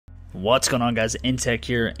What's going on, guys? Intech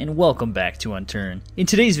here, and welcome back to Unturned. In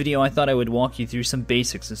today's video, I thought I would walk you through some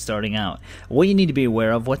basics of starting out. What you need to be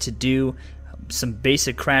aware of, what to do, some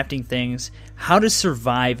basic crafting things, how to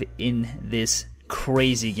survive in this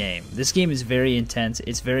crazy game. This game is very intense,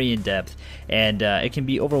 it's very in-depth, and it can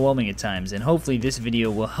be overwhelming at times. And hopefully this video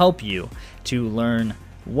will help you to learn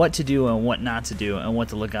what to do and what not to do and what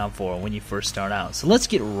to look out for when you first start out. So let's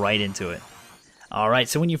get right into it. Alright,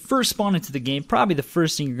 so when you first spawn into the game, probably the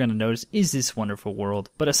first thing you're going to notice is this wonderful world.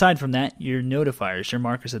 But aside from that, your notifiers, your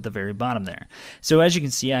markers at the very bottom there. So as you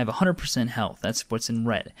can see, I have 100% health. That's what's in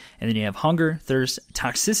red. And then you have hunger, thirst,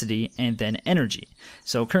 toxicity, and then energy.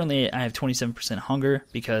 So currently I have 27% hunger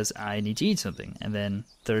because I need to eat something. And then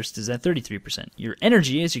thirst is at 33%. Your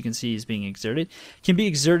energy, as you can see, is being exerted. Can be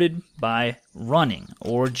exerted by running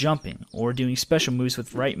or jumping or doing special moves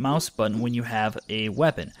with right mouse button when you have a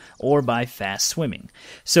weapon, or by fast swimming.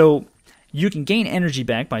 So you can gain energy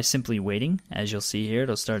back by simply waiting. As you'll see here,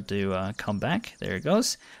 it'll start to come back. There it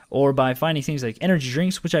goes. Or by finding things like energy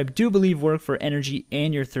drinks, which I do believe work for energy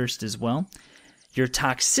and your thirst as well. Your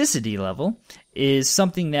toxicity level is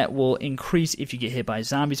something that will increase if you get hit by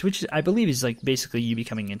zombies, which I believe is like basically you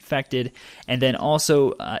becoming infected. And then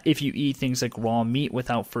also if you eat things like raw meat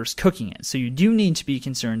without first cooking it. So you do need to be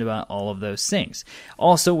concerned about all of those things.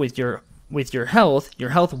 Also with your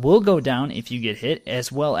health will go down if you get hit,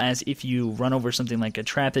 as well as if you run over something like a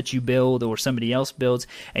trap that you build or somebody else builds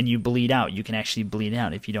and you bleed out. You can actually bleed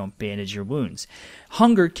out if you don't bandage your wounds.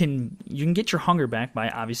 You can get your hunger back by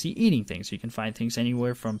obviously eating things. You can find things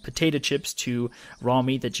anywhere from potato chips to raw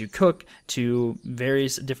meat that you cook to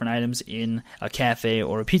various different items in a cafe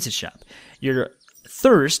or a pizza shop. Your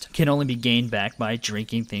thirst can only be gained back by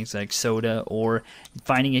drinking things like soda or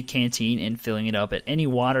finding a canteen and filling it up at any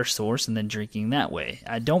water source and then drinking that way.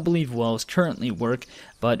 I don't believe wells currently work,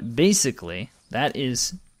 but basically that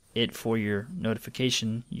is it for your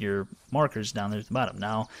notification, your markers down there at the bottom.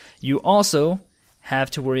 Now, you also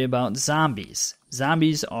have to worry about zombies.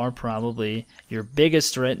 Zombies are probably your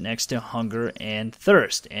biggest threat next to hunger and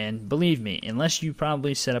thirst. And believe me, unless you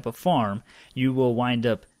probably set up a farm, you will wind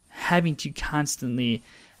up having to constantly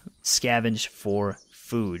scavenge for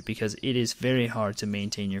food because it is very hard to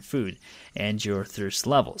maintain your food and your thirst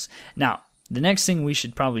levels. Now, the next thing we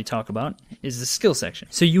should probably talk about is the skill section.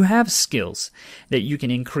 So you have skills that you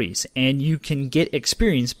can increase, and you can get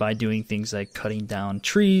experience by doing things like cutting down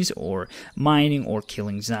trees or mining or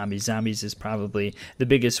killing zombies. Zombies is probably the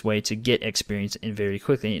biggest way to get experience in very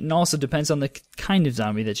quickly. It also depends on the kind of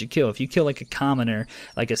zombie that you kill. If you kill like a commoner,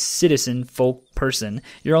 like a citizen folk person,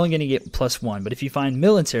 you're only going to get +1. But if you find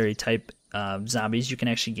military type zombies, you can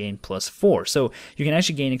actually gain +4. So you can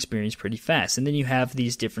actually gain experience pretty fast. And then you have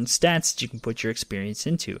these different stats that you can put your experience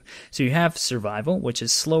into. So you have survival, which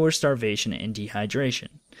is slower starvation and dehydration.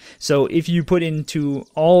 So if you put into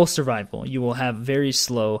all survival, you will have very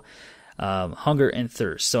slow hunger and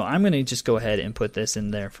thirst. So I'm going to just go ahead and put this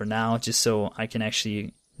in there for now, just so I can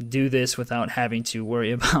actually do this without having to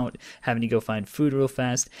worry about having to go find food real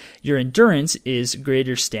fast. Your endurance is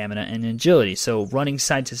greater stamina and agility. So running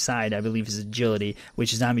side to side, I believe, is agility,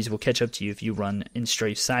 which zombies will catch up to you if you run in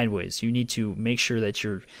straight sideways. You need to make sure that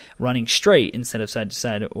you're running straight instead of side to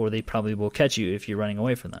side, or they probably will catch you if you're running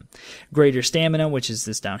away from them. Greater stamina, which is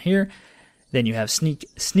this down here. Then you have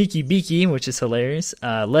sneaky beaky, which is hilarious.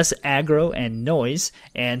 Less aggro and noise.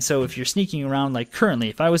 And so if you're sneaking around, like currently,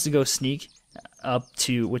 if I was to go sneak up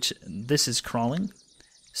to, which this is crawling,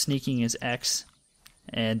 sneaking is X,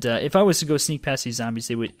 and if I was to go sneak past these zombies,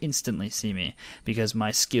 they would instantly see me because my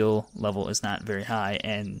skill level is not very high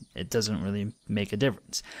and it doesn't really make a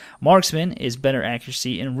difference. Marksman is better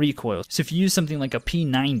accuracy and recoil. So if you use something like a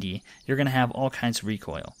P90, you're going to have all kinds of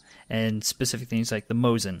recoil. And specific things like the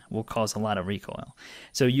Mosin will cause a lot of recoil.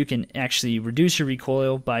 So you can actually reduce your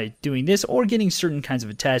recoil by doing this or getting certain kinds of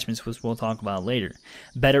attachments, which we'll talk about later.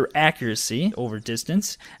 Better accuracy over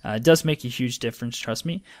distance does make a huge difference, trust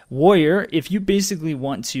me. Warrior, if you basically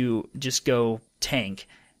want to just go tank,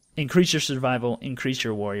 increase your survival, increase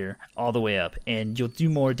your warrior all the way up, and you'll do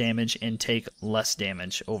more damage and take less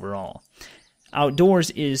damage overall.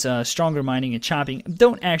 Outdoors is stronger mining and chopping.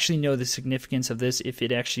 Don't actually know the significance of this, if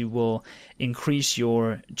it actually will increase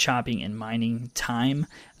your chopping and mining time.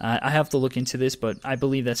 I have to look into this, but I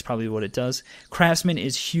believe that's probably what it does. Craftsman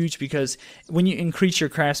is huge because when you increase your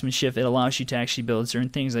craftsmanship, it allows you to actually build certain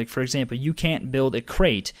things. Like, for example, you can't build a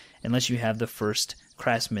crate unless you have the first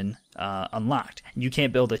craftsman unlocked. You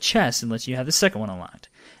can't build a chest unless you have the second one unlocked.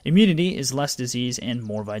 Immunity is less disease and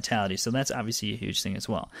more vitality, so that's obviously a huge thing as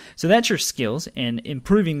well. So that's your skills, and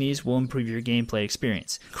improving these will improve your gameplay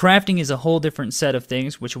experience. Crafting is a whole different set of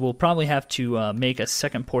things, which we'll probably have to make a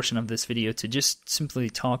second portion of this video to just simply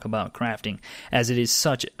talk about crafting, as it is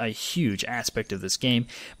such a huge aspect of this game.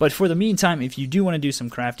 But for the meantime, if you do want to do some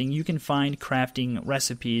crafting, you can find crafting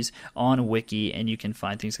recipes on Wiki, and you can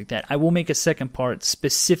find things like that. I will make a second part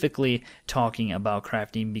specifically talking about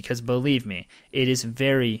crafting, because believe me, it is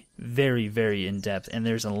very, very, very in-depth, and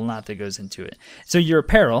there's a lot that goes into it. So your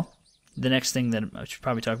apparel, the next thing that I should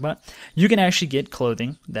probably talk about, you can actually get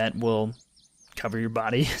clothing that will cover your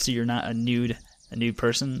body, so you're not a nude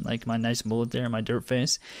person like my nice mullet there, my dirt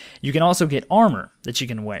face. You can also get armor that you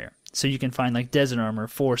can wear. So you can find like desert armor,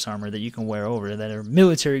 force armor that you can wear over that are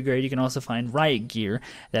military grade. You can also find riot gear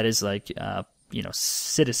that is like,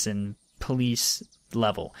 citizen police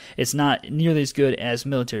level. It's not nearly as good as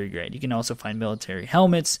military grade. You can also find military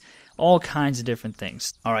helmets, all kinds of different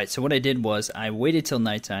things. Alright, so what I did was I waited till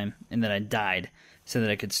nighttime and then I died so that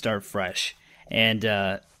I could start fresh. And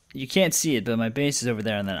you can't see it, but my base is over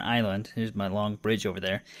there on that island. Here's my long bridge over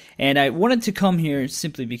there. And I wanted to come here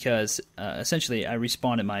simply because essentially I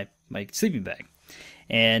respawned at my sleeping bag.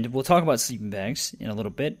 And we'll talk about sleeping bags in a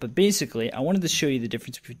little bit, but basically I wanted to show you the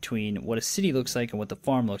difference between what a city looks like and what the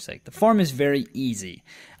farm looks like. The farm is very easy.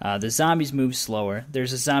 The zombies move slower.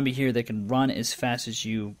 There's a zombie here that can run as fast as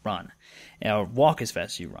you run, or walk as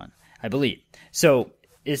fast as you run, I believe. So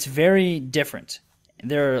it's very different.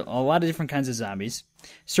 There are a lot of different kinds of zombies.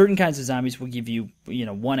 Certain kinds of zombies will give you,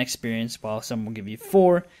 1 experience, while some will give you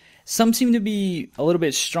 4. Some seem to be a little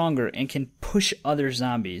bit stronger and can push other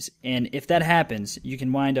zombies, and if that happens, you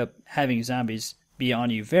can wind up having zombies be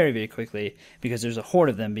on you very, very quickly because there's a horde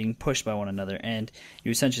of them being pushed by one another, and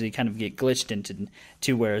you essentially kind of get glitched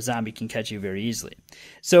into where a zombie can catch you very easily.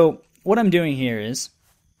 So what I'm doing here is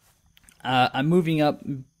I'm moving up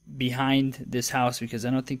behind this house because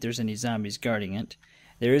I don't think there's any zombies guarding it.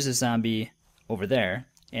 There is a zombie over there.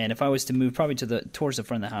 And if I was to move probably towards the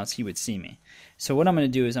front of the house, he would see me. So what I'm going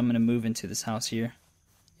to do is I'm going to move into this house here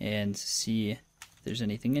and see if there's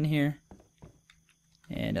anything in here.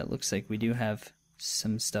 And it looks like we do have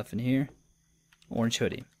some stuff in here. Orange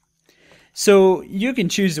hoodie. So you can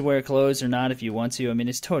choose to wear clothes or not if you want to. I mean,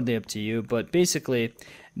 it's totally up to you. But basically,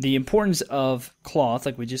 the importance of cloth,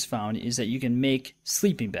 like we just found, is that you can make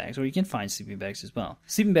sleeping bags, or you can find sleeping bags as well.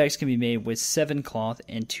 Sleeping bags can be made with 7 cloth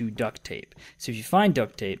and 2 duct tape. So if you find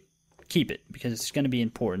duct tape, keep it, because it's going to be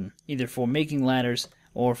important, either for making ladders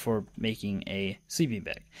or for making a sleeping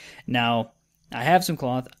bag. Now, I have some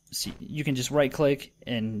cloth. So you can just right-click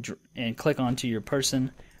and click onto your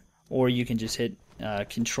person, or you can just hit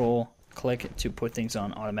Control-click to put things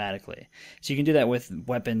on automatically. So you can do that with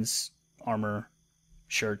weapons, armor,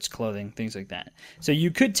 shirts, clothing, things like that. So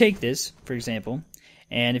you could take this, for example,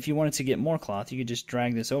 and if you wanted to get more cloth, you could just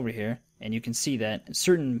drag this over here, and you can see that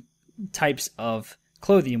certain types of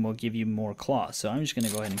clothing will give you more cloth. So I'm just going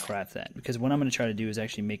to go ahead and craft that, because what I'm going to try to do is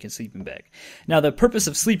actually make a sleeping bag. Now, the purpose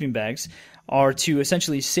of sleeping bags are to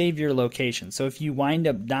essentially save your location. So if you wind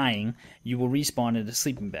up dying, you will respawn in a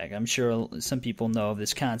sleeping bag. I'm sure some people know of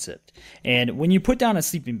this concept. And when you put down a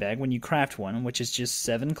sleeping bag, when you craft one, which is just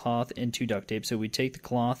 7 cloth and 2 duct tape, so we take the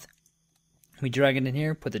cloth, we drag it in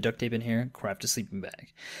here, put the duct tape in here, craft a sleeping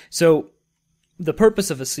bag. So the purpose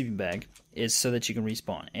of a sleeping bag is so that you can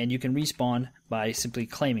respawn, and you can respawn by simply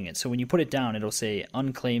claiming it. So when you put it down, it'll say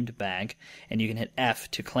unclaimed bag, and you can hit F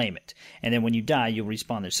to claim it. And then when you die, you'll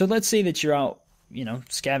respawn there. So let's say that you're out,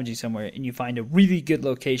 scavenging somewhere, and you find a really good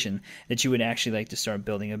location that you would actually like to start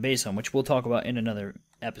building a base on, which we'll talk about in another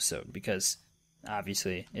episode, because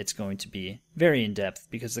obviously it's going to be very in-depth,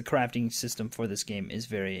 because the crafting system for this game is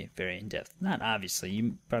very, very in-depth. Not obviously,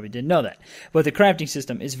 you probably didn't know that, but the crafting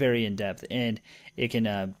system is very in-depth, and it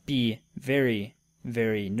can be very,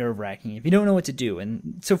 very nerve-wracking if you don't know what to do.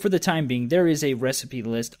 And so for the time being, there is a recipe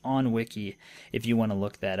list on Wiki if you want to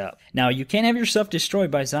look that up. Now, you can't have your stuff destroyed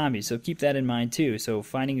by zombies, so keep that in mind too. So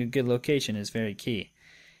finding a good location is very key.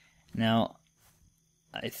 Now,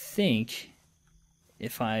 I think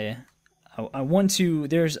if I want to,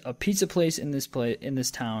 there's a pizza place in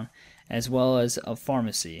this town, as well as a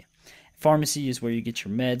pharmacy. Pharmacy is where you get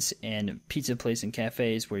your meds, and pizza place and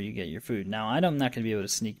cafe is where you get your food. Now, I'm not going to be able to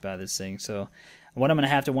sneak by this thing, so what I'm going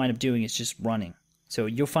to have to wind up doing is just running. So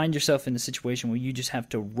you'll find yourself in a situation where you just have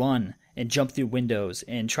to run and jump through windows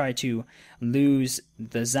and try to lose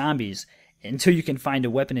the zombies until you can find a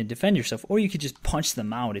weapon and defend yourself, or you could just punch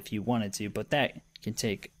them out if you wanted to, but that can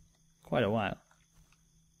take quite a while.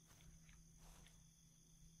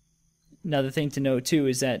 Another thing to note too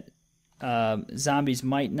is that zombies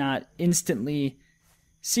might not instantly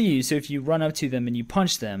see you. So if you run up to them and you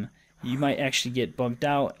punch them, you might actually get bugged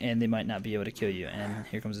out, and they might not be able to kill you. And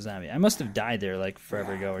here comes a zombie. I must have died there like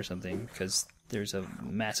forever ago or something, because there's a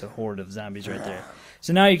massive horde of zombies right there.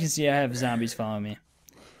 So now you can see I have zombies following me,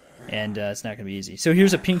 and it's not going to be easy. So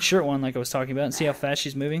here's a pink shirt one like I was talking about, and see how fast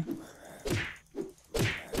she's moving?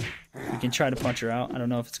 You can try to punch her out. I don't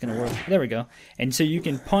know if it's going to work. There we go. And so you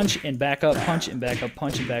can punch and back up, punch and back up,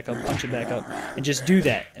 punch and back up, punch and back up, and just do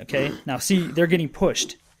that, okay? Now see, they're getting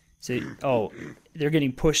pushed. So, they're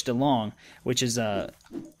getting pushed along, which is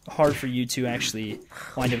hard for you to actually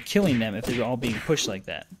wind up killing them if they're all being pushed like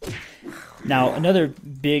that. Now, another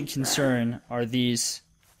big concern are these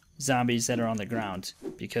zombies that are on the ground,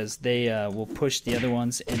 because they will push the other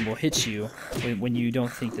ones and will hit you when you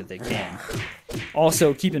don't think that they can.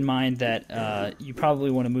 Also, keep in mind that you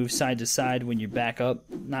probably want to move side to side when you back up,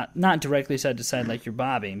 not directly side to side like you're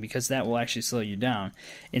bobbing, because that will actually slow you down.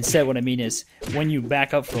 Instead, what I mean is when you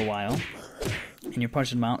back up for a while and you're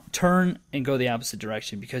punching them out, turn and go the opposite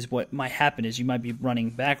direction, because what might happen is you might be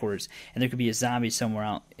running backwards and there could be a zombie somewhere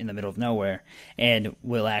out in the middle of nowhere and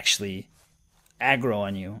will actually aggro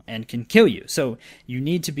on you and can kill you. So you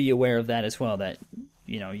need to be aware of that as well, that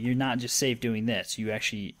you're not just safe doing this. You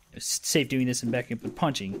actually safe doing this and backing up and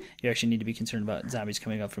punching. You actually need to be concerned about zombies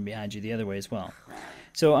coming up from behind you the other way as well.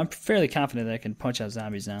 So I'm fairly confident that I can punch out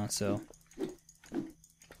zombies now, so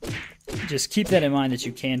just keep that in mind, that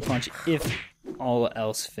you can punch if all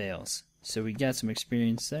else fails. So we got some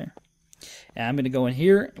experience there. And I'm going to go in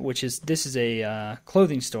here, this is a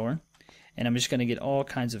clothing store, and I'm just going to get all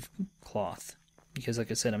kinds of cloth, because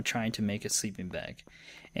like I said, I'm trying to make a sleeping bag.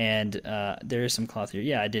 And there is some cloth here.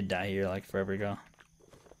 Yeah, I did die here like forever ago.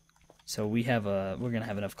 So we're going to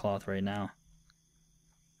have enough cloth right now.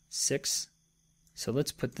 6. So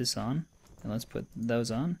let's put this on, and let's put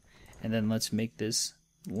those on, and then let's make this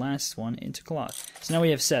last one into cloth. So now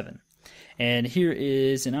we have 7. And here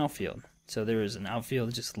is an outfield. So there is an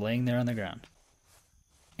outfield just laying there on the ground.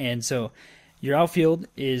 And so your outfield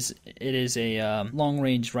is a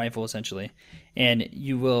long-range rifle essentially, and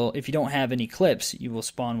you will, if you don't have any clips, you will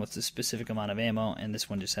spawn with a specific amount of ammo, and this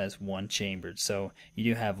one just has 1 chambered, so you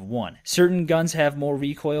do have 1. Certain guns have more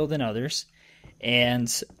recoil than others,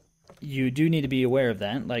 and you do need to be aware of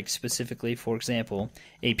that. Like specifically, for example,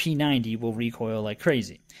 a P90 will recoil like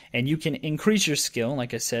crazy, and you can increase your skill,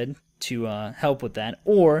 like I said, to help with that,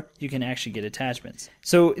 or you can actually get attachments.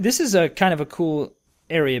 So this is a kind of a cool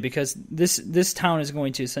area, because this town is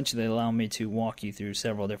going to essentially allow me to walk you through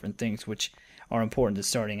several different things which are important to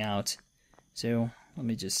starting out. So let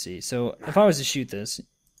me just see. So if I was to shoot this,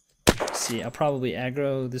 see, I'll probably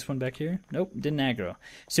aggro this one back here. Nope, didn't aggro.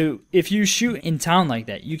 So if you shoot in town like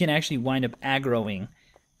that, you can actually wind up aggroing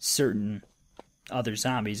certain other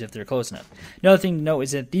zombies if they're close enough. Another thing to note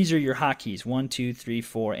is that these are your hotkeys, 1, 2, 3,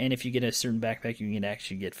 4, and if you get a certain backpack, you can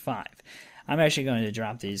actually get 5. I'm actually going to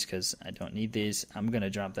drop these because I don't need these. I'm going to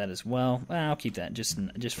drop that as well. I'll keep that just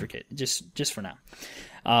for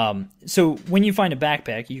now. So when you find a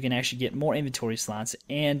backpack, you can actually get more inventory slots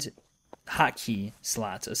and hotkey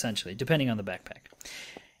slots, essentially, depending on the backpack.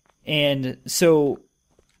 And so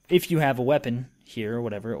if you have a weapon here or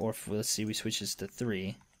whatever, or if, let's see, we switch this to 3,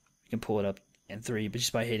 you can pull it up in 3, but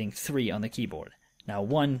just by hitting 3 on the keyboard. Now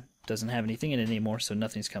 1 doesn't have anything in it anymore, so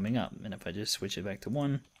nothing's coming up. And if I just switch it back to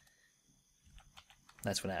 1,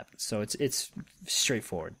 that's what happens. So it's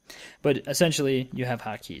straightforward. But essentially, you have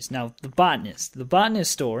hotkeys. Now, the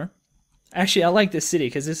botanist store. Actually, I like this city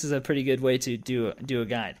because this is a pretty good way to do a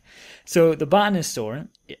guide. So the botanist store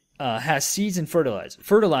has seeds and fertilizer.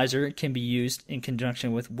 Fertilizer can be used in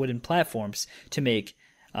conjunction with wooden platforms to make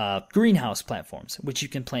greenhouse platforms, which you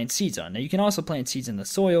can plant seeds on. Now, you can also plant seeds in the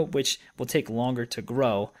soil, which will take longer to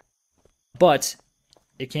grow, but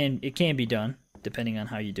it can be done depending on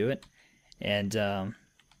how you do it. And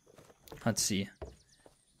let's see.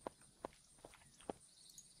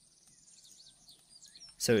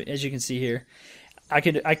 So as you can see here, I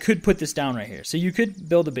could put this down right here. So you could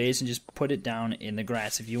build a base and just put it down in the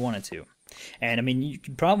grass if you wanted to. And I mean, you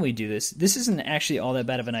could probably do this. This isn't actually all that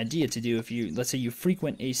bad of an idea to do if you, let's say you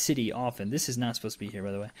frequent a city often. This is not supposed to be here,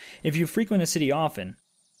 by the way. If you frequent a city often,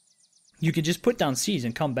 you could just put down seeds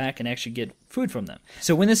and come back and actually get food from them.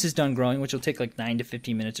 So when this is done growing, which will take like 9 to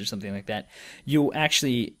 15 minutes or something like that, you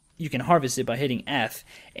can harvest it by hitting F,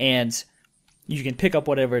 and you can pick up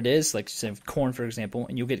whatever it is, like say corn, for example,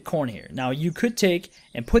 and you'll get corn here. Now, you could take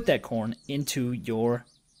and put that corn into your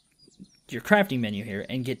crafting menu here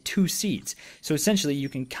and get 2 seeds. So essentially, you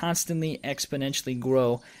can constantly exponentially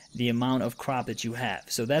grow the amount of crop that you have.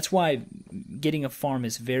 So that's why getting a farm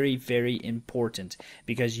is very, very important,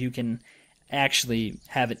 because you can actually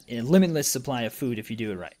have a limitless supply of food if you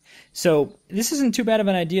do it right. So this isn't too bad of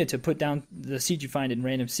an idea to put down the seeds you find in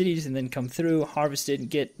random cities and then come through, harvest it, and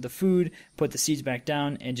get the food, put the seeds back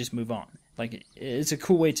down, and just move on. Like, it's a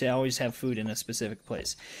cool way to always have food in a specific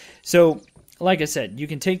place. So, like I said, you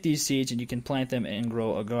can take these seeds and you can plant them and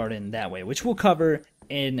grow a garden that way, which we'll cover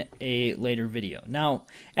in a later video. Now,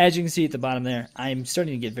 as you can see at the bottom there, I'm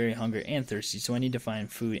starting to get very hungry and thirsty, so I need to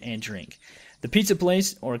find food and drink. The pizza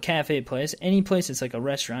place or cafe place, any place that's like a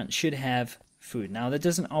restaurant, should have food. Now, that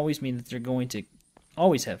doesn't always mean that they're going to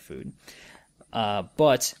always have food,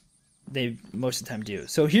 but they most of the time do.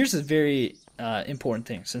 So here's a very important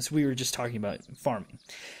thing, since we were just talking about farming.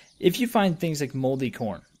 If you find things like moldy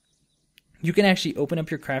corn, you can actually open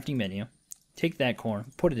up your crafting menu, take that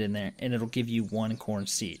corn, put it in there, and it'll give you 1 corn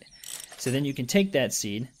seed. So then you can take that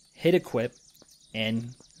seed, hit equip,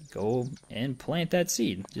 and go and plant that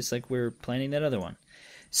seed, just like we're planting that other one.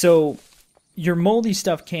 So your moldy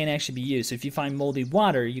stuff can actually be used. So if you find moldy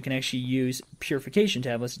water, you can actually use purification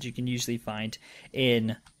tablets that you can usually find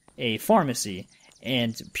in a pharmacy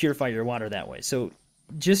and purify your water that way. So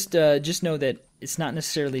just know that it's not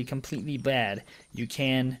necessarily completely bad. You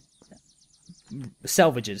can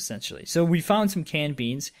salvage it, essentially. So we found some canned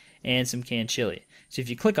beans and some canned chili. So if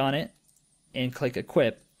you click on it and click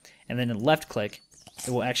equip, and then left click, it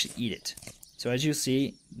will actually eat it. So as you'll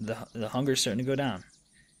see, the hunger is starting to go down.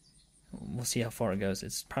 We'll see how far it goes.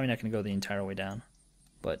 It's probably not going to go the entire way down.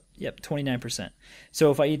 But, yep, 29%.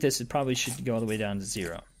 So if I eat this, it probably should go all the way down to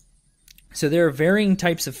 0. So there are varying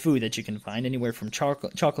types of food that you can find, anywhere from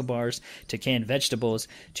chocolate bars to canned vegetables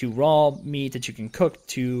to raw meat that you can cook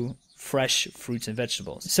to fresh fruits and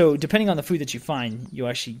vegetables. So depending on the food that you find, you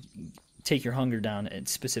actually take your hunger down at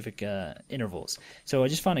specific intervals. So I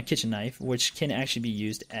just found a kitchen knife, which can actually be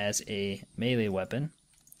used as a melee weapon.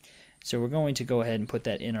 So we're going to go ahead and put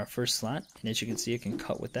that in our first slot, and as you can see, I can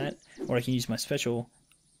cut with that, or I can use my special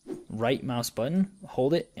right mouse button,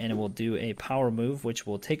 hold it, and it will do a power move, which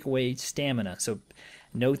will take away stamina. So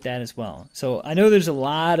note that as well. So I know there's a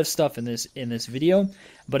lot of stuff in this video,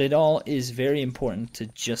 but it all is very important to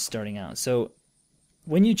just starting out. So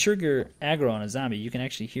when you trigger aggro on a zombie, you can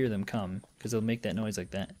actually hear them come, because they'll make that noise like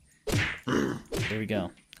that. There we go.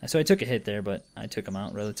 So I took a hit there, but I took them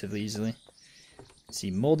out relatively easily. See,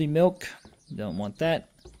 moldy milk, don't want that.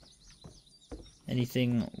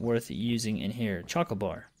 Anything worth using in here? Chocolate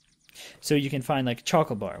bar. So you can find like a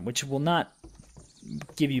chocolate bar, which will not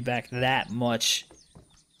give you back that much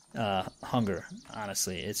hunger,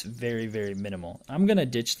 honestly. It's very, very minimal. I'm going to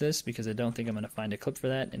ditch this because I don't think I'm going to find a clip for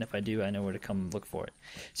that, and if I do, I know where to come look for it.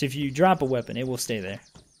 So if you drop a weapon, it will stay there.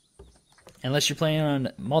 Unless you're playing on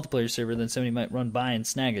a multiplayer server, then somebody might run by and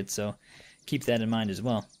snag it, so keep that in mind as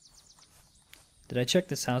well. Did I check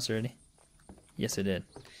this house already? Yes, I did.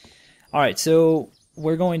 Alright, so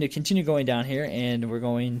we're going to continue going down here, and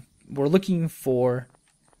we're looking for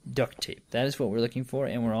duct tape. That is what we're looking for,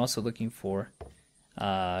 and we're also looking for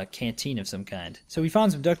canteen of some kind. So we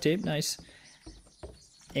found some duct tape, nice.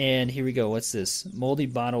 And here we go. What's this? Moldy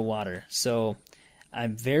bottled water. So I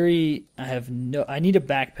need a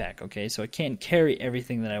backpack, okay? So I can't carry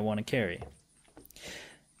everything that I want to carry.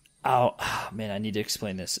 Oh man, I need to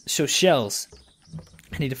explain this. So shells.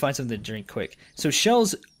 I need to find something to drink quick. So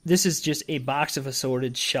shells, this is just a box of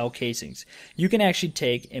assorted shell casings. You can actually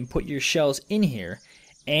take and put your shells in here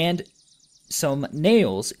and some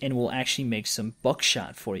nails, and we'll actually make some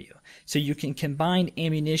buckshot for you. So you can combine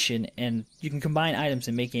ammunition, and you can combine items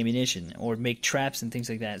and make ammunition or make traps and things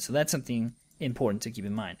like that. So that's something important to keep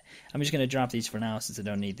in mind. I'm just going to drop these for now since I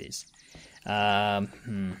don't need these. I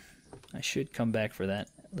should come back for that.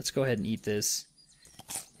 Let's go ahead and eat this.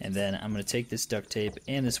 And then I'm going to take this duct tape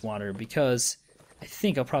and this water because I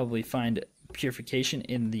think I'll probably find purification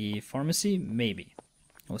in the pharmacy. Maybe.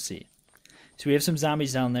 We'll see. So we have some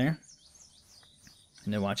zombies down there.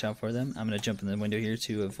 And then watch out for them. I'm going to jump in the window here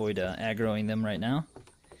to avoid aggroing them right now.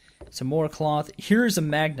 Some more cloth. Here's a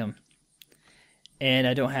magnum. And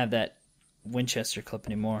I don't have that Winchester clip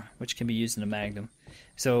anymore, which can be used in a magnum.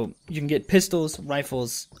 So you can get pistols,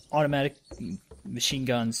 rifles, automatic machine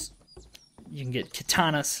guns. You can get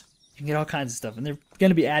katanas. You can get all kinds of stuff. And they're going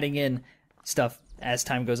to be adding in stuff as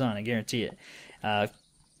time goes on, I guarantee it.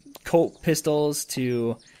 Colt pistols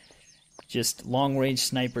to just long-range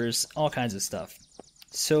snipers, all kinds of stuff.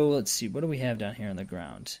 So let's see, what do we have down here on the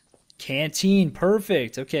ground? Canteen,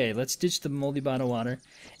 perfect. Okay, let's ditch the moldy bottle water,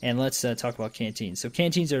 and let's talk about canteens. So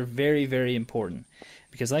canteens are very, very important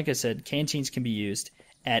because, like I said, canteens can be used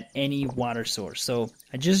at any water source. So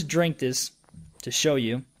I just drank this to show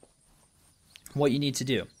you what you need to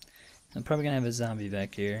do. I'm probably going to have a zombie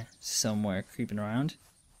back here somewhere creeping around.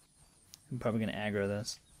 I'm probably going to aggro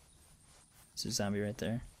this. There's a zombie right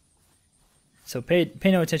there. So pay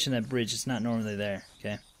no attention to that bridge. It's not normally there.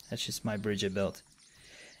 Okay, that's just my bridge I built.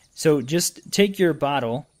 So just take your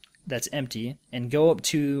bottle that's empty and go up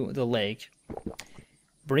to the lake,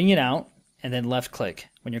 bring it out, and then left click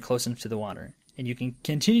when you're close enough to the water. And you can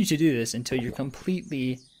continue to do this until you're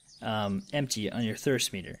completely empty on your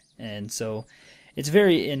thirst meter. And so it's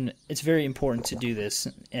very important to do this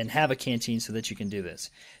and have a canteen so that you can do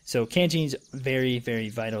this. So canteen's very, very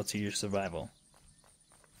vital to your survival.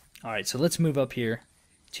 All right, so let's move up here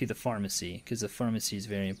to the pharmacy because the pharmacy is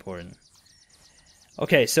very important.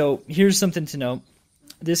 Okay, so here's something to note.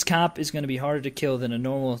 This cop is going to be harder to kill than a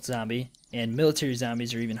normal zombie, and military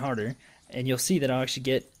zombies are even harder. And you'll see that I'll actually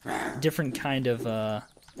get different kind of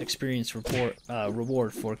experience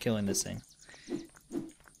reward for killing this thing.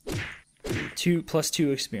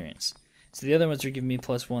 2+2 experience. So the other ones are giving me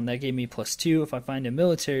 +1. That gave me +2. If I find a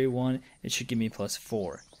military one, it should give me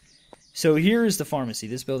 +4. So here is the pharmacy.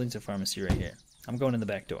 This building's a pharmacy right here. I'm going in the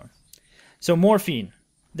back door. So morphine.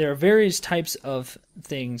 There are various types of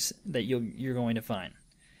things that you're going to find.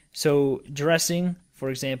 So dressing, for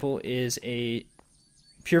example, is a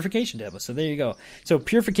purification tablet. So there you go. So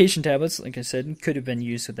purification tablets, like I said, could have been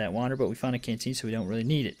used with that water, but we found a canteen, so we don't really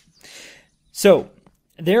need it. So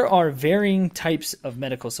there are varying types of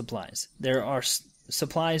medical supplies. There are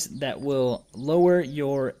supplies that will lower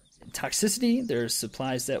your toxicity. There are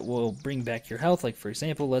supplies that will bring back your health. Like, for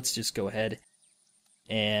example, let's just go ahead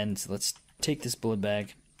and let's take this blood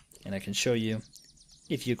bag, and I can show you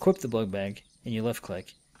if you equip the blood bag and you left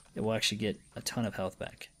click, it will actually get a ton of health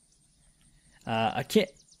back. I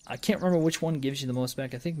can't remember which one gives you the most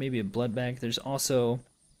back. I think maybe a blood bag. There's also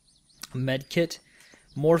a med kit.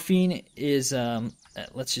 Morphine is I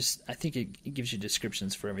think it gives you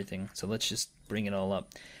descriptions for everything. So let's just bring it all up.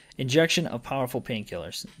 Injection of powerful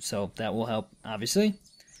painkillers. So that will help, obviously.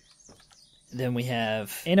 Then we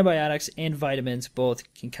have antibiotics and vitamins.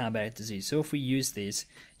 Both can combat disease. So if we use these,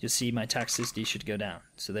 you'll see my toxicity should go down.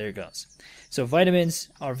 So there it goes. So vitamins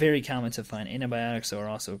are very common to find. Antibiotics are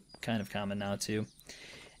also kind of common now too.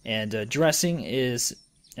 And dressing is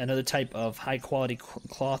another type of high-quality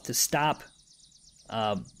cloth to stop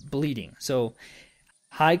bleeding. So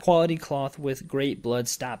high-quality cloth with great blood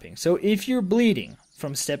stopping. So if you're bleeding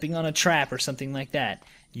from stepping on a trap or something like that,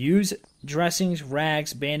 use dressings,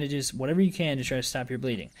 rags, bandages, whatever you can to try to stop your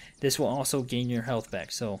bleeding. This will also gain your health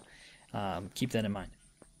back, so keep that in mind.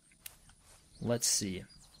 Let's see.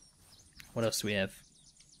 What else do we have?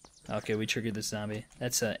 Okay, we triggered the zombie.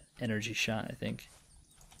 That's an energy shot, I think.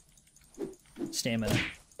 Stamina.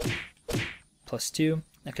 +2.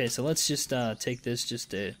 Okay, so let's just take this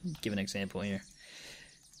just to give an example here.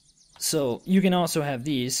 So you can also have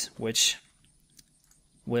these, which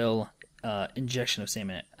will injection of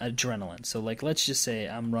stamina, adrenaline. So like, let's just say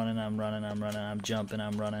I'm running, I'm jumping,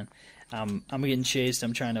 I'm running, I'm getting chased,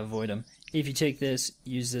 I'm trying to avoid them. If you take this,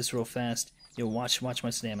 use this real fast, you'll watch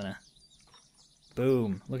my stamina.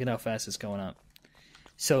 Boom! Look at how fast it's going up.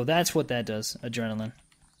 So that's what that does, adrenaline.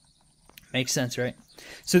 Makes sense, right?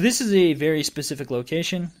 So this is a very specific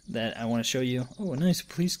location that I want to show you. Oh, a nice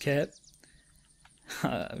police cap.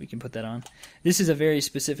 We can put that on. This is a very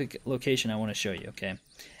specific location I want to show you, okay?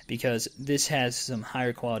 Because this has some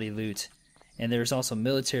higher quality loot, and there's also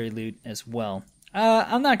military loot as well.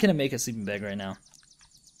 I'm not going to make a sleeping bag right now.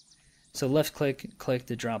 So left click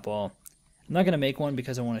to drop all. I'm not going to make one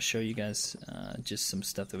because I want to show you guys just some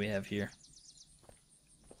stuff that we have here.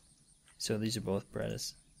 So these are both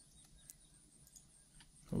Berettas.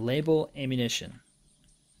 Label ammunition.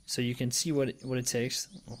 So you can see what it takes.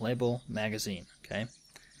 Label magazine, okay?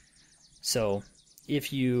 So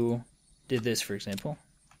if you did this, for example,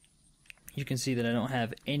 you can see that I don't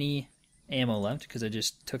have any ammo left because I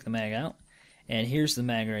just took the mag out. And here's the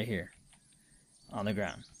mag right here on the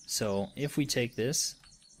ground. So if we take this,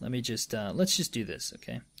 let me just let's just do this,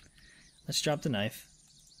 okay? Let's drop the knife.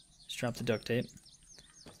 Let's drop the duct tape.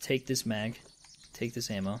 Take this mag, take this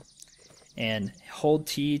ammo, and hold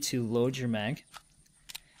T to load your mag.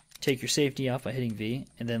 Take your safety off by hitting V,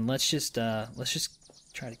 and then let's just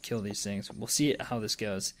try to kill these things. We'll see how this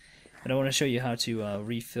goes. But I want to show you how to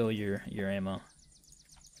refill your ammo.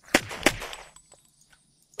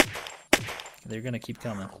 They're gonna keep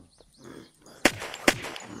coming.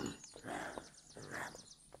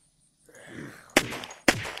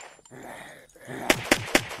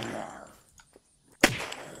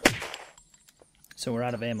 So we're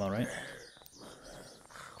out of ammo, right?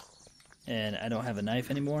 And I don't have a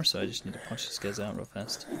knife anymore, so I just need to punch these guys out real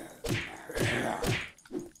fast.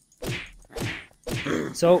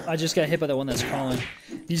 So I just got hit by the one that's crawling.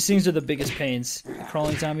 These things are the biggest pains.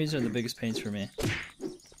 crawling zombies are the biggest pains for me,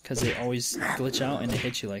 because they always glitch out and they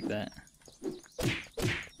hit you like that.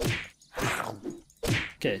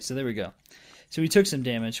 Okay, so there we go. So we took some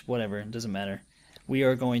damage, whatever, it doesn't matter. We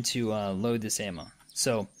are going to load this ammo.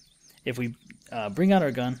 So if we bring out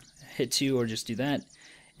our gun, hit 2 or just do that,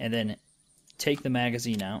 and then take the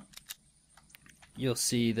magazine out, you'll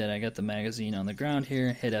see that I got the magazine on the ground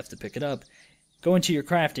here. Hit F to pick it up. Go into your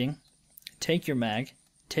crafting, take your mag,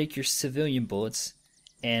 take your civilian bullets,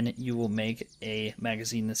 and you will make a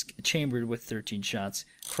magazine that's chambered with 13 shots.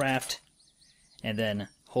 Craft, and then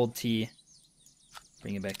hold T,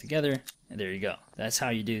 bring it back together, and there you go. That's how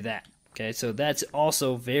you do that. Okay, so that's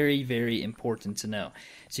also very, very important to know.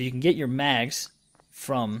 So you can get your mags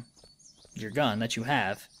from your gun that you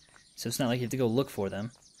have, so it's not like you have to go look for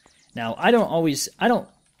them. Now,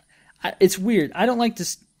 it's weird. I don't like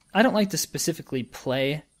to specifically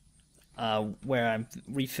play where I'm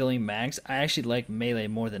refilling mags. I actually like melee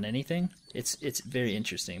more than anything. It's very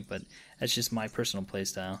interesting, but that's just my personal play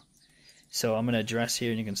style. So I'm going to address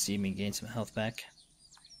here, and you can see me gain some health back.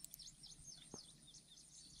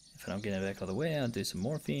 If I don't get it back all the way, I'll do some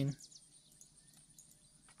morphine.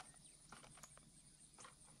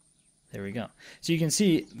 There we go. So you can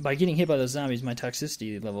see, by getting hit by those zombies, my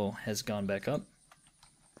toxicity level has gone back up,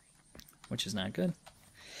 which is not good.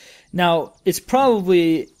 Now, it's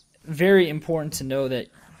probably very important to know that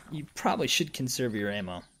you probably should conserve your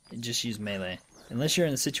ammo and just use melee. Unless you're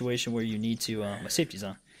in a situation where you need to, my safety's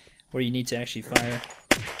on, where you need to actually fire.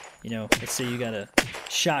 You know, let's say you got a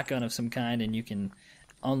shotgun of some kind and you can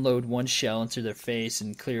unload one shell into their face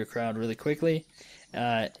and clear a crowd really quickly.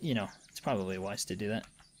 You know, it's probably wise to do that.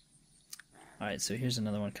 Alright, so here's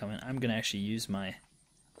another one coming. I'm going to actually use my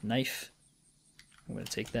knife. I'm going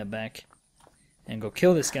to take that back and go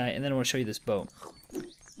kill this guy, and then I want to show you this boat.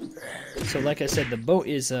 So like I said, the boat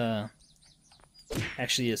is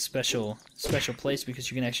actually a special place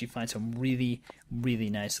because you can actually find some really,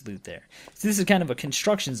 really nice loot there. So this is kind of a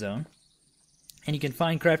construction zone, and you can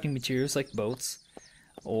find crafting materials like boats,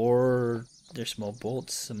 or there's small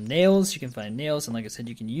bolts, some nails. You can find nails, and like I said,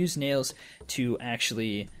 you can use nails to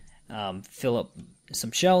actually fill up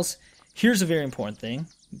some shells. Here's a very important thing: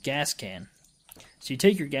 gas can. So you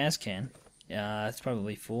take your gas can, it's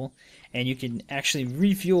probably full, and you can actually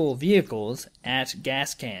refuel vehicles at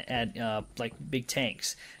like big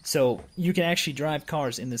tanks. So you can actually drive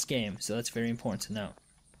cars in this game. So that's very important to know.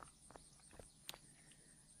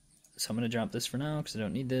 So I'm going to drop this for now because I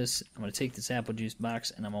don't need this. I'm going to take this apple juice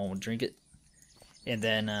box and I'm going to drink it. And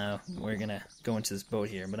then we're going to go into this boat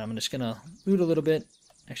here. But I'm just going to loot a little bit.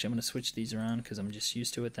 Actually, I'm going to switch these around because I'm just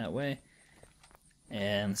used to it that way.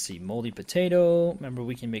 And let's see, moldy potato. Remember,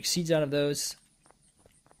 we can make seeds out of those.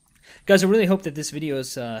 Guys, I really hope that this video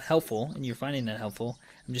is helpful and you're finding that helpful.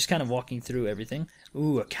 I'm just kind of walking through everything.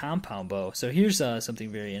 Ooh, a compound bow. So here's something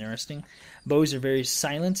very interesting. Bows are very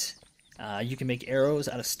silent. You can make arrows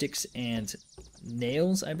out of sticks and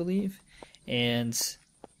nails, I believe. And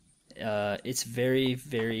it's very,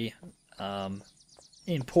 very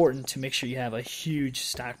important to make sure you have a huge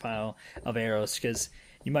stockpile of arrows, because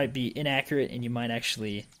you might be inaccurate and you might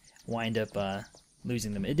actually wind up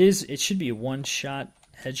losing them. It should be a one-shot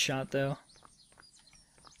headshot, though.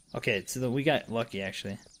 Okay, so we got lucky,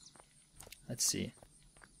 actually. Let's see.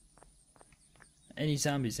 Any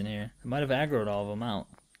zombies in here? I might have aggroed all of them out.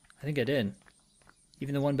 I think I did.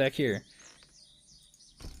 Even the one back here.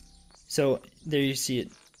 So there you see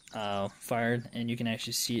it fired, and you can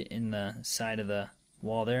actually see it in the side of the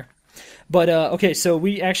wall there. But okay, so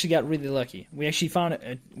we actually got really lucky. We actually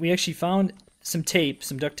found some tape,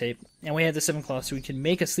 some duct tape, and we had the 7 cloth, so we can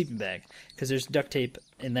make a sleeping bag because there's duct tape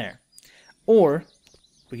in there. Or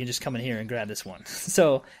we can just come in here and grab this one.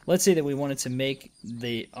 So let's say that we wanted to make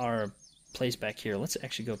our place back here. Let's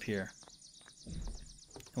actually go up here.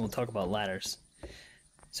 And we'll talk about ladders.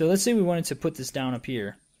 So let's say we wanted to put this down up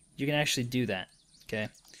here. You can actually do that, okay?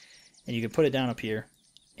 And you can put it down up here.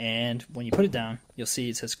 And when you put it down, you'll see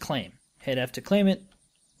it says claim. Hit F to claim it,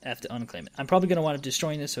 F to unclaim it. I'm probably going to wind up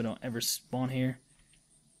destroying this so I don't ever spawn here.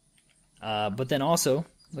 But then also,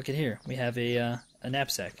 look at here. We have a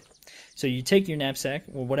knapsack. So you take your knapsack,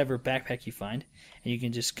 or whatever backpack you find, and you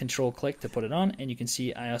can just control-click to put it on. And you can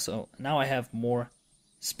see now I have more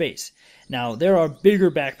space. Now, there are bigger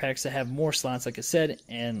backpacks that have more slots, like I said,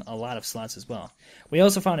 and a lot of slots as well. We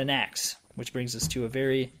also found an axe, which brings us to a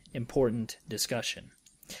very important discussion.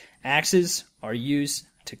 Axes are used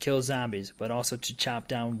to kill zombies, but also to chop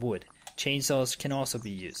down wood. Chainsaws can also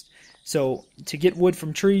be used. So, to get wood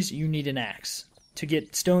from trees, you need an axe. To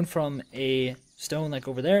get stone from a stone like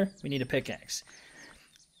over there, we need a pickaxe.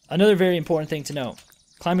 Another very important thing to know.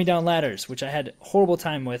 Climbing down ladders, which I had a horrible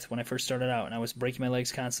time with when I first started out, and I was breaking my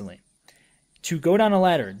legs constantly. To go down a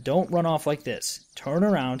ladder, don't run off like this. Turn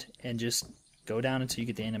around and just go down until you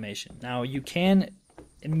get the animation. Now, you can,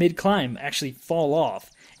 in mid-climb, actually fall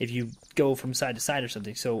off if you go from side to side or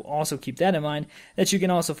something. So also keep that in mind, that you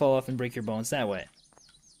can also fall off and break your bones that way.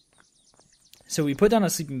 So we put down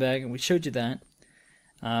a sleeping bag, and we showed you that.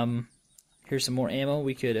 Here's some more ammo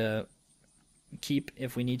we could keep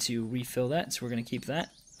if we need to refill that, so we're going to keep that.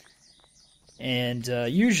 And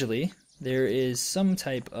usually there is some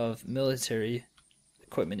type of military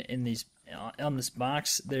equipment in these on this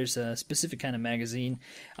box. There's a specific kind of magazine.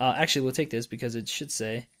 Actually, we'll take this because it should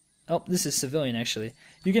say, oh, this is civilian actually.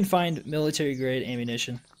 You can find military grade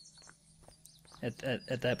ammunition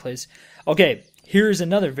at that place. Okay, here's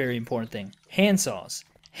another very important thing. Hand saws.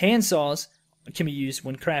 Hand saws can be used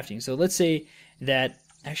when crafting. So let's say that,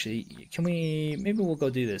 actually, maybe we'll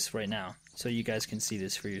go do this right now so you guys can see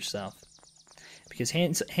this for yourself. Because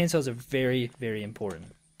hand saws are very, very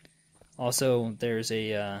important. Also, there's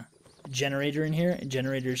a generator in here.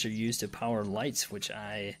 Generators are used to power lights, which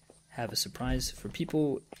I have a surprise for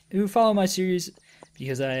people who follow my series,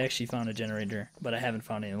 because I actually found a generator, but I haven't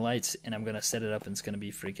found any lights, and I'm going to set it up, and it's going to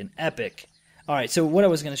be freaking epic. Alright, so what I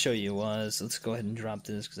was going to show you was, let's go ahead and drop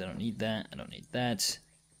this, because I don't need that. I don't need that.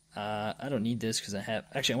 I don't need this because I have...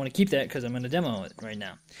 Actually, I want to keep that because I'm going to demo it right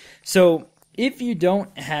now. So, if you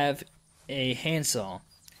don't have a handsaw,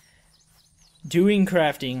 doing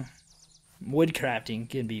crafting, wood crafting,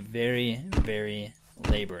 can be very, very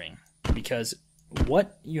laboring. Because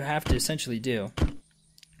what you have to essentially do...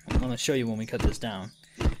 I'm going to show you when we cut this down.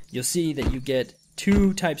 You'll see that you get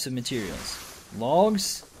two types of materials.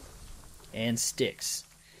 Logs and sticks.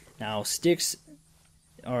 Now, sticks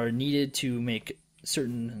are needed to make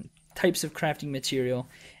certain types of crafting material,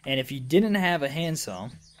 and if you didn't have a handsaw,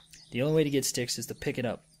 the only way to get sticks is to pick it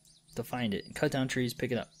up, to find it, cut down trees,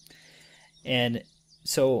 pick it up. And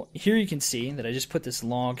so here you can see that I just put this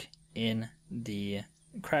log in the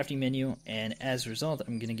crafting menu, and as a result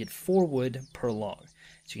I'm going to get 4 wood per log.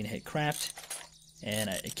 So you can hit craft,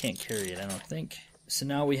 and I can't carry it, I don't think. So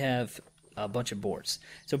now we have a bunch of boards.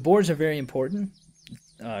 So boards are very important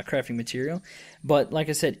crafting material, but like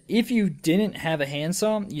I said, if you didn't have a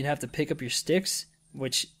handsaw, you'd have to pick up your sticks,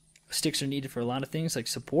 which sticks are needed for a lot of things like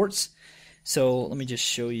supports. So let me just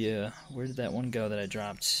show you, where did that one go that I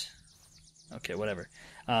dropped? Okay, whatever.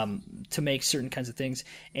 To make certain kinds of things,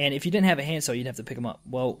 and if you didn't have a handsaw, you'd have to pick them up.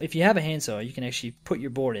 Well, if you have a handsaw, you can actually put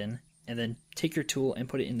your board in and then take your tool and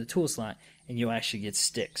put it in the tool slot, and you'll actually get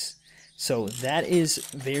sticks. So that is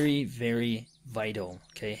very, very vital.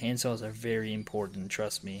 Okay, handsaws are very important,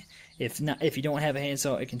 trust me. If you don't have a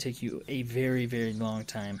handsaw, it can take you a very, very long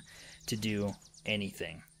time to do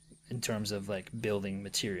anything in terms of like building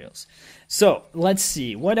materials. So let's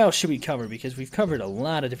see, what else should we cover, because we've covered a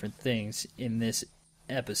lot of different things in this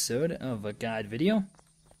episode of a guide video.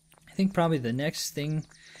 I think probably the next thing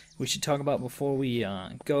we should talk about before we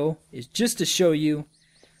go is just to show you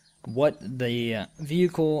what the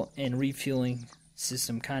vehicle and refueling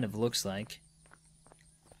system kind of looks like.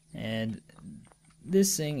 And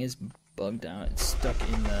this thing is bugged out. It's stuck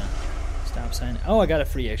in the stop sign. Oh, I got it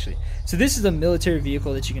free actually. So this is a military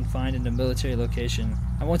vehicle that you can find in a military location.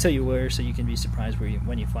 I won't tell you where, so you can be surprised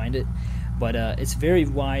when you find it. But it's very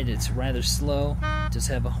wide. It's rather slow. It does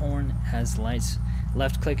have a horn. Has lights.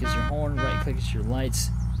 Left click is your horn. Right click is your lights.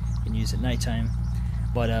 You can use it nighttime.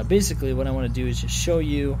 But basically what I want to do is just show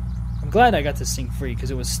you. I'm glad I got this thing free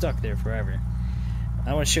because it was stuck there forever.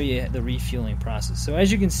 I want to show you the refueling process. So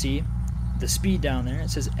as you can see, the speed down there, it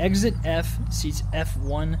says exit F, seats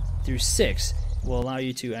F1 through 6 will allow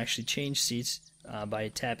you to actually change seats by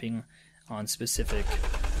tapping on specific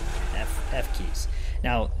F keys.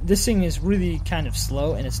 Now, this thing is really kind of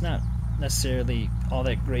slow, and it's not necessarily all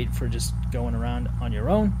that great for just going around on your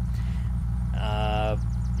own.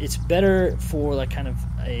 It's better for like kind of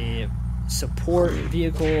a support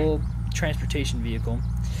vehicle, transportation vehicle.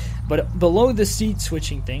 But below the seat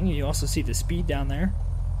switching thing, you also see the speed down there.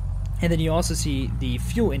 And then you also see the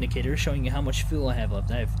fuel indicator showing you how much fuel I have left.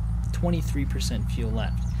 I have 23% fuel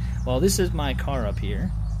left. Well, this is my car up here.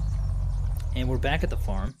 And we're back at the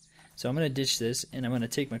farm. So I'm going to ditch this, and I'm going to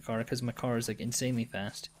take my car because my car is like insanely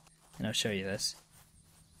fast. And I'll show you this.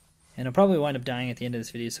 And I'll probably wind up dying at the end of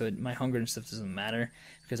this video, so my hunger and stuff doesn't matter,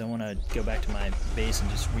 because I want to go back to my base and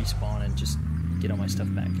just respawn and just get all my stuff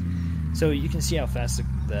back. So you can see how fast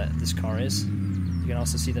this car is. You can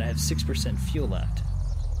also see that I have 6% fuel left.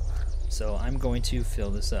 So I'm going to fill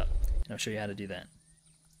this up, and I'll show you how to do that.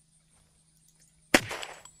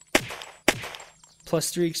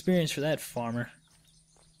 +3 experience for that, farmer.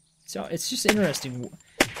 So it's just interesting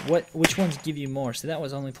Which ones give you more? So that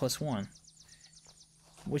was only +1.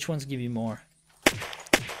 Which ones give you more?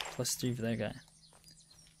 +3 for that guy.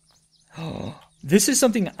 Oh, this is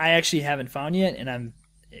something I actually haven't found yet, and I'm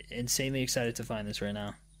insanely excited to find this right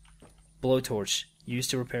now. Blowtorch, used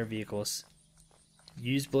to repair vehicles.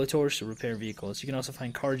 Use blowtorch to repair vehicles. You can also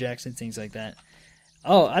find car jacks and things like that.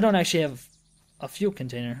 Oh, I don't actually have a fuel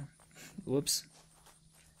container. Whoops.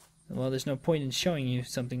 Well, there's no point in showing you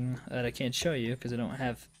something that I can't show you because I don't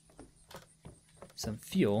have some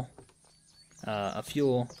fuel. A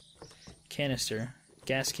fuel canister,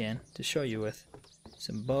 gas can, to show you with.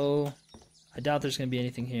 Some bow. I doubt there's going to be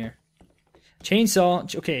anything here.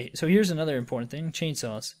 Chainsaw. Okay, so here's another important thing.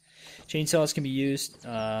 Chainsaws. Chainsaws can be used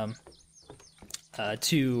to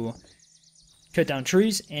cut down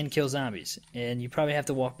trees and kill zombies. And you probably have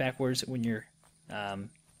to walk backwards when you're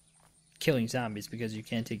killing zombies because you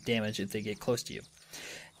can't take damage if they get close to you.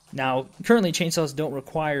 Now, currently chainsaws don't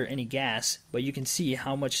require any gas, but you can see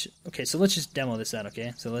how much... Okay, so let's just demo this out,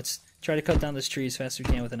 okay? So let's try to cut down this tree as fast as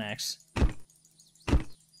we can with an axe.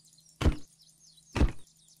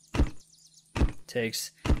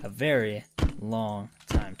 Takes a very long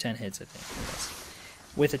time. 10 hits, I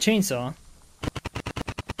think. With a chainsaw,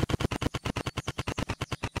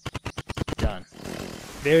 done.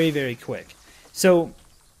 Very, very quick. So,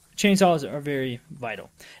 chainsaws are very vital.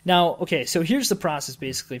 Now, okay, so here's the process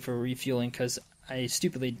basically for refueling, because I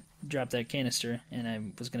stupidly dropped that canister, and I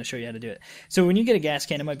was going to show you how to do it. So when you get a gas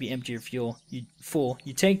can, it might be empty or full.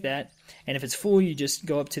 You take that, and if it's full, you just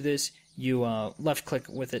go up to this, you left-click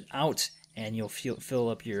with it out, and you'll fill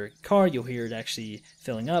up your car. You'll hear it actually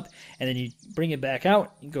filling up, and then you bring it back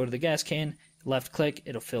out. You go to the gas can, left-click,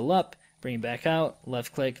 it'll fill up. Bring it back out,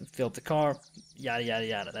 left-click, fill up the car, yada, yada,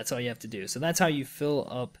 yada. That's all you have to do. So that's how you fill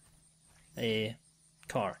up a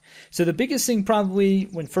car. So the biggest thing probably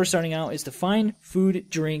when first starting out is to find food,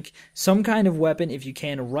 drink, some kind of weapon if you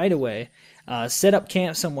can right away. Set up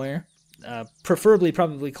camp somewhere, preferably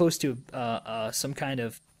probably close to some kind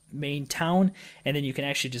of main town, and then you can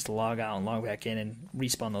actually just log out and log back in and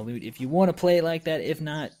respawn the loot if you want to play it like that. If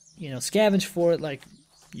not, scavenge for it like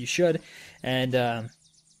you should. And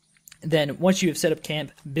then once you have set up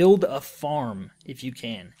camp, build a farm if you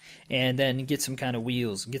can, and then get some kind of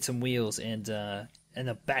wheels. Get some wheels and a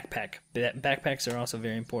backpack. Backpacks are also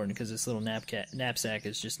very important because this little knapsack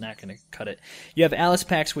is just not going to cut it. You have Alice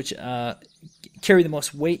packs, which carry the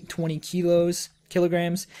most weight, 20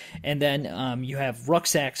 kilograms, and then you have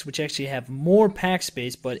rucksacks, which actually have more pack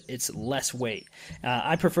space, but it's less weight.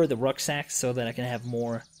 I prefer the rucksacks so that I can have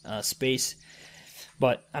more space.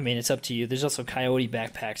 But, I mean, it's up to you. There's also coyote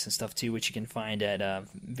backpacks and stuff, too, which you can find at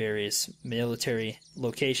various military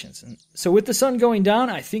locations. And so with the sun going down,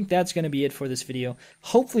 I think that's going to be it for this video.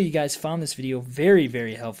 Hopefully you guys found this video very,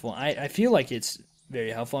 very helpful. I feel like it's very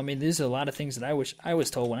helpful. I mean, there's a lot of things that I wish I was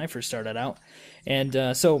told when I first started out.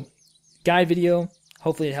 And so, guide video,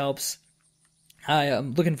 hopefully it helps. I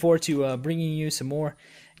am looking forward to bringing you some more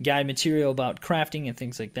guide material about crafting and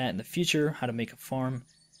things like that in the future, how to make a farm,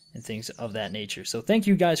 and things of that nature. So thank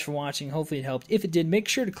you guys for watching. Hopefully it helped. If it did, make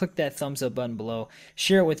sure to click that thumbs up button below.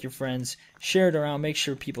 Share it with your friends. Share it around. Make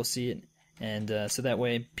sure people see it. And so that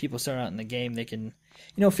way people start out in the game, they can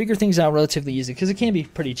figure things out relatively easy, because it can be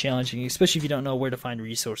pretty challenging, especially if you don't know where to find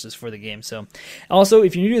resources for the game. So also,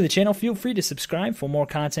 if you're new to the channel, feel free to subscribe for more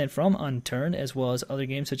content from Unturned, as well as other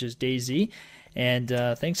games such as DayZ. And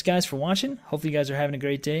thanks guys for watching. Hopefully you guys are having a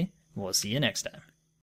great day. We'll see you next time.